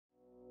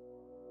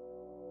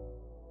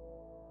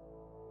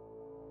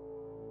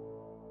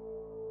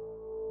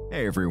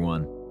Hey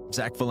everyone,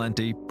 Zach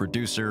Valenti,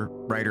 producer,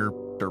 writer,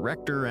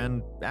 director,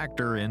 and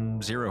actor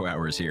in Zero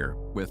Hours here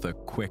with a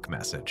quick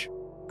message.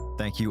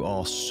 Thank you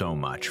all so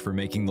much for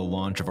making the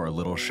launch of our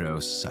little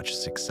show such a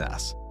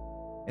success.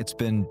 It's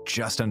been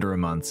just under a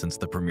month since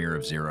the premiere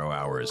of Zero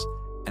Hours,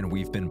 and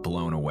we've been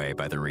blown away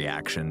by the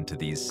reaction to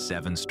these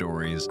 7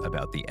 stories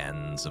about the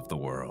ends of the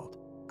world.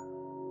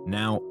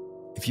 Now,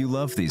 if you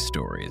love these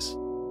stories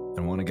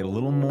and want to get a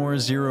little more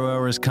Zero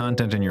Hours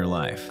content in your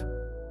life,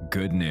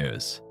 good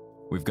news.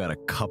 We've got a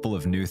couple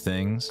of new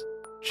things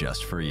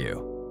just for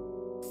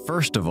you.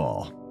 First of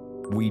all,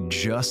 we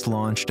just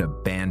launched a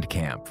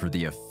Bandcamp for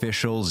the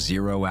official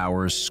Zero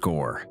Hours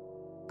score.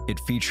 It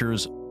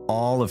features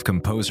all of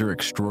composer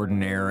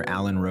extraordinaire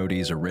Alan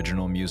Rohde's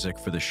original music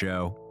for the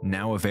show,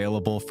 now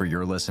available for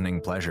your listening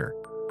pleasure.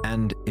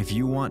 And if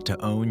you want to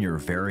own your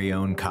very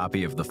own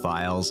copy of the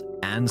files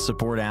and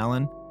support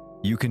Alan,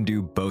 you can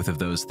do both of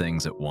those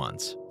things at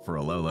once for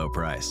a low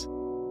price.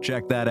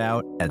 Check that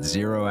out at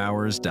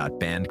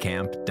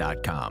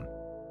zerohours.bandcamp.com.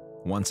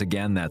 Once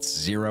again,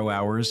 that's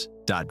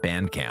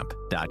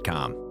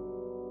zerohours.bandcamp.com.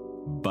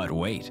 But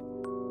wait,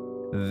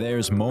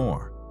 there's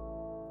more.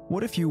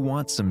 What if you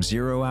want some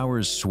Zero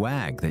Hours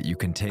swag that you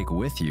can take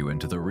with you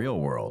into the real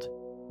world?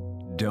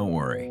 Don't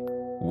worry,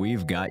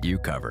 we've got you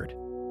covered.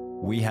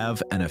 We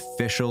have an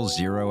official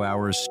Zero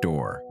Hours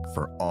store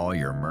for all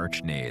your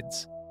merch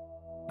needs.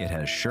 It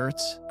has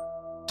shirts,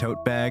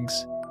 tote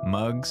bags,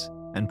 mugs,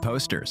 and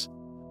posters,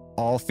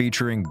 all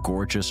featuring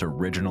gorgeous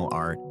original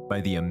art by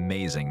the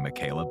amazing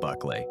Michaela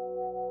Buckley.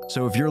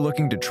 So if you're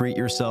looking to treat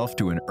yourself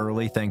to an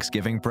early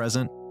Thanksgiving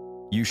present,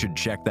 you should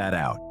check that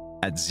out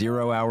at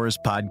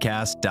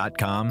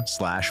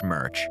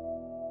zerohourspodcast.com/merch.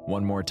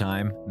 One more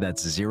time,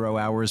 that's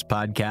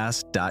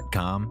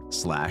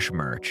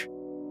zerohourspodcast.com/merch.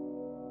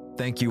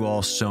 Thank you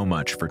all so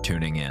much for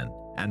tuning in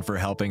and for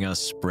helping us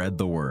spread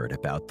the word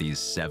about these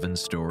 7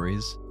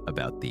 stories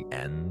about the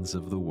ends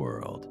of the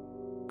world.